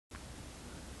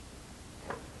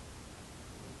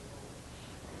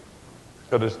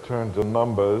Let us turn to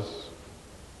Numbers,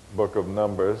 book of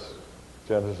Numbers,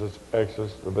 Genesis,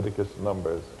 Exodus, Leviticus,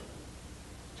 Numbers,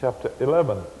 chapter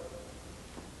 11.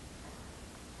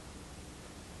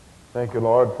 Thank you,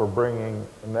 Lord, for bringing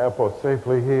Nepo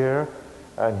safely here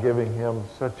and giving him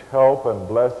such help and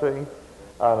blessing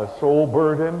and a soul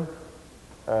burden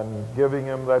and giving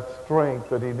him that strength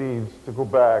that he needs to go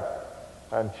back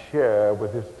and share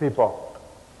with his people.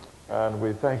 And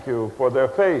we thank you for their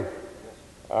faith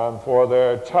and for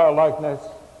their childlikeness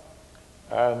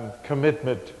and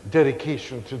commitment,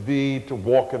 dedication to thee, to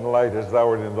walk in light as thou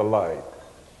art in the light.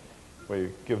 We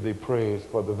give thee praise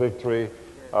for the victory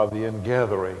of the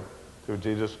ingathering through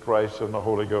Jesus Christ and the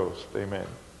Holy Ghost. Amen.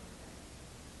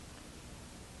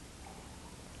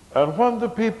 And when the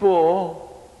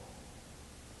people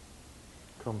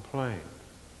complained,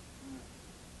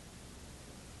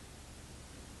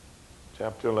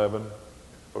 chapter 11,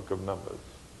 book of Numbers.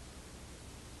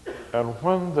 And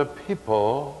when the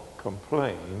people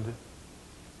complained,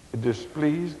 it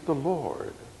displeased the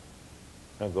Lord,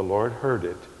 and the Lord heard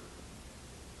it.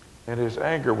 And his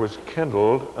anger was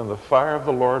kindled, and the fire of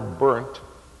the Lord burnt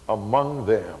among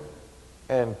them,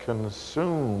 and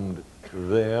consumed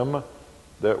them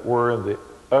that were in the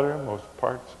uttermost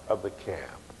parts of the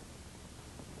camp.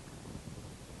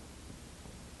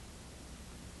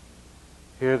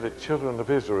 Here the children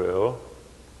of Israel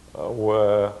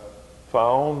were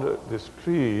found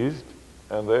displeased,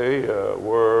 and they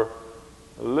were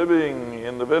living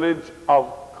in the village of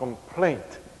complaint.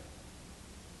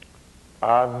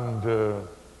 And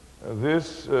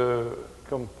this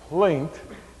complaint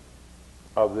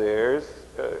of theirs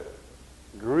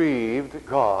grieved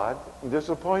God and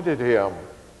disappointed him.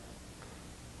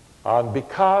 And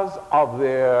because of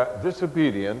their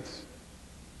disobedience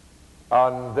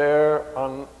and their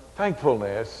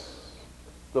unthankfulness,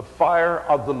 the fire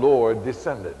of the Lord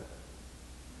descended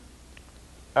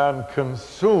and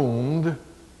consumed.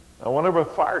 And whenever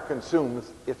fire consumes,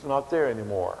 it's not there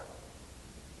anymore.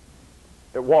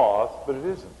 It was, but it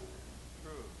isn't.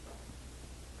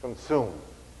 Consumed.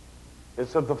 It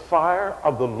said the fire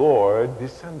of the Lord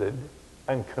descended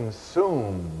and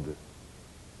consumed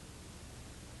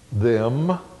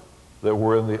them that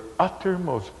were in the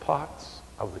uttermost parts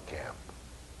of the camp.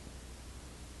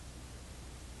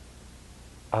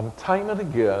 And time and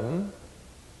again,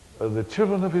 the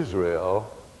children of Israel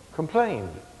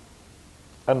complained.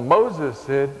 And Moses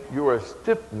said, "You are a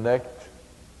stiff-necked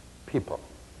people."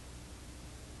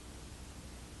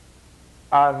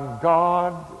 And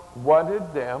God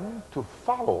wanted them to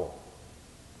follow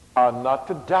and not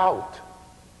to doubt,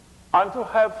 and to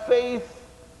have faith,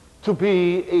 to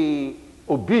be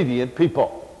a obedient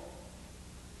people.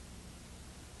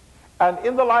 And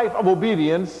in the life of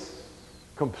obedience,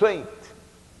 complaint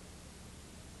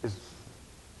is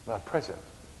not present.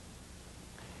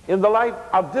 In the life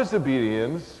of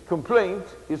disobedience, complaint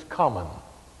is common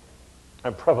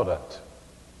and prevalent.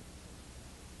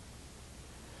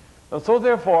 And so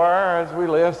therefore, as we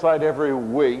lay aside every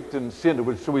weight and sin that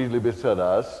would so easily beset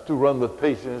us, to run with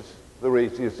patience the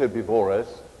race he has set before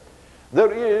us,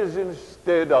 there is,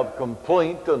 instead of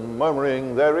complaint and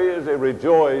murmuring, there is a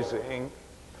rejoicing,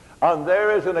 and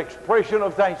there is an expression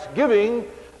of thanksgiving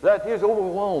that is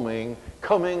overwhelming,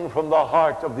 coming from the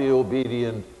heart of the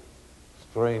obedient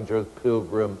stranger,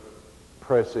 pilgrim,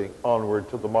 pressing onward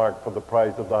to the mark for the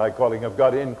prize of the high calling of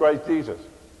God in Christ Jesus.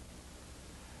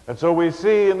 And so we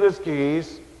see in this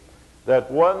case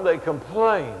that when they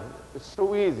complain, it's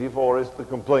so easy for us to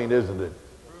complain, isn't it?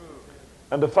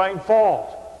 And to find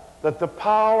fault, that the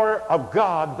power of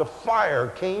God, the fire,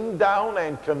 came down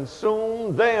and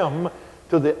consumed them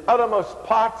to the uttermost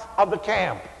parts of the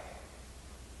camp.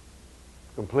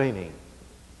 Complaining.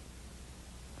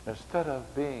 Instead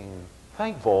of being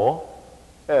thankful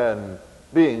and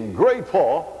being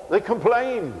grateful, they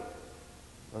complained.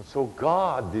 And so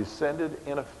God descended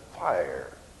in a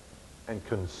fire and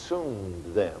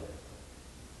consumed them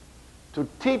to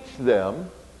teach them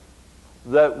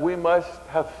that we must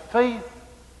have faith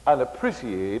and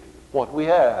appreciate what we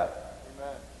have.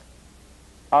 Amen.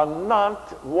 And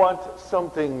not want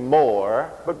something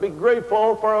more, but be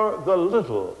grateful for the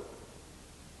little,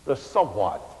 the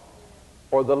somewhat,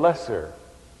 or the lesser.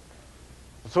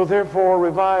 So therefore,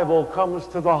 revival comes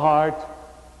to the heart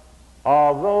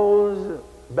of those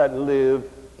that live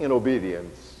in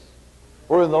obedience.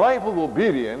 For in the life of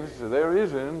obedience, there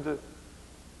isn't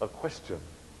a question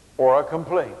or a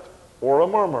complaint or a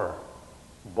murmur,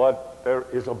 but there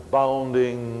is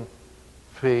abounding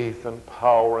faith and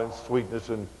power and sweetness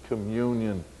and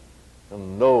communion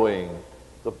and knowing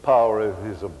the power of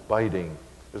his abiding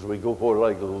as we go forward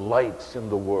like lights in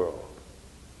the world.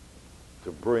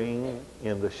 to bring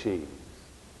in the sheaves.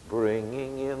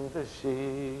 Bringing in the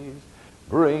sheaves,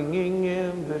 bringing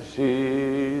in the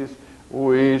sheaves.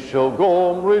 We shall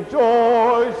go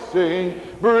rejoicing,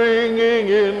 bringing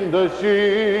in the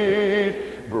sheaves,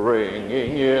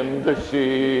 bringing in the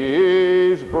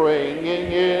sheaves,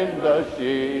 bringing in the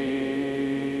sheaves.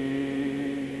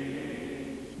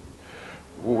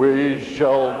 We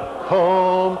shall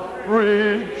come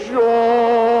rejoicing,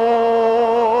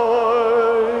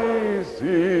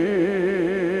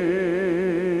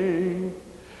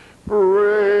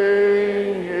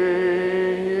 bringing in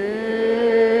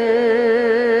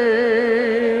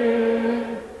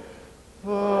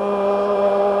the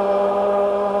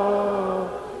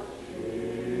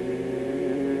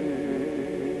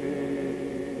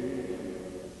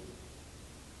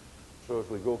So as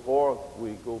we go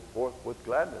forth with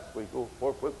gladness. We go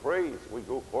forth with praise. We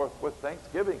go forth with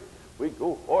thanksgiving. We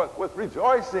go forth with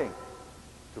rejoicing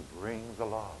to bring the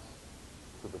lost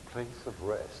to the place of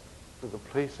rest, to the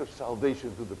place of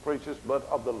salvation, to the precious blood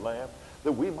of the Lamb,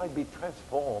 that we might be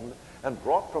transformed and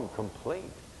brought from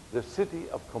complaint, the city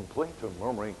of complaint and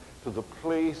murmuring, to the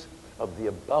place of the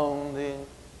abounding,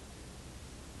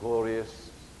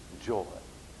 glorious joy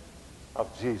of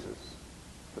Jesus,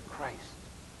 the Christ.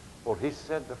 For he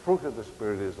said the fruit of the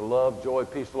Spirit is love, joy,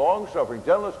 peace, long-suffering,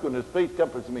 gentleness, goodness, faith,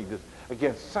 temperance, and meekness.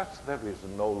 Against such there is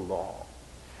no law.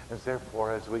 And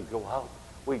therefore, as we go out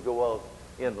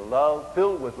in love,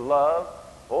 filled with love,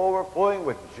 overflowing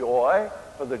with joy,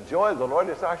 for the joy of the Lord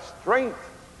is our strength.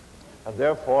 And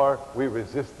therefore, we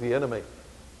resist the enemy.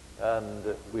 And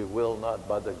we will not,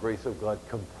 by the grace of God,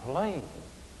 complain,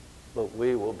 but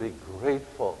we will be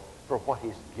grateful for what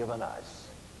he's given us.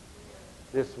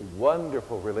 This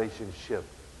wonderful relationship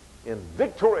in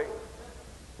victory,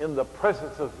 in the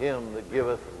presence of him that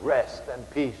giveth rest and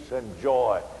peace and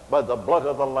joy by the blood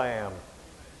of the Lamb,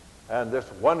 and this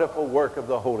wonderful work of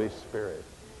the Holy Spirit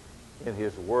in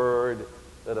his word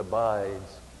that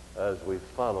abides as we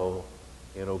follow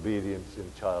in obedience in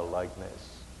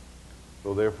childlikeness.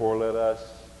 So therefore let us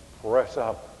press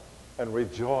up and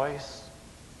rejoice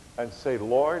and say,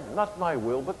 Lord, not my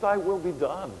will, but thy will be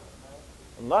done.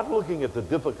 Not looking at the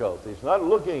difficulties, not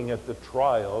looking at the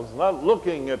trials, not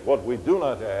looking at what we do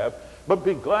not have, but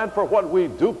be glad for what we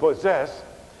do possess.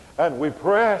 And we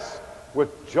press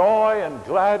with joy and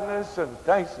gladness and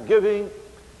thanksgiving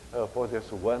for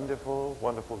this wonderful,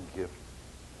 wonderful gift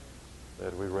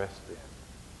that we rest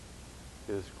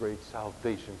in. His great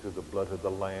salvation through the blood of the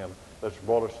Lamb that's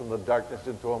brought us from the darkness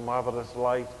into a marvelous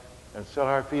light and set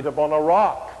our feet upon a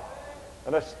rock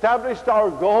and established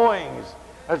our goings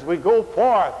as we go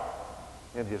forth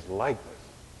in his likeness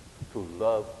to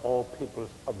love all peoples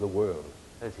of the world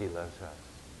as he loves us.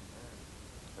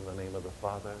 In the name of the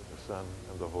Father, the Son,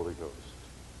 and the Holy Ghost.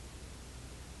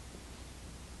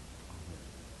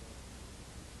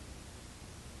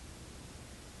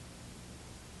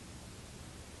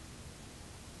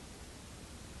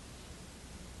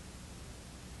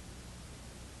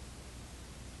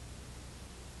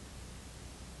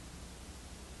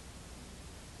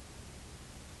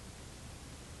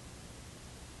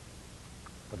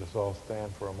 Let us all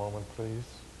stand for a moment, please.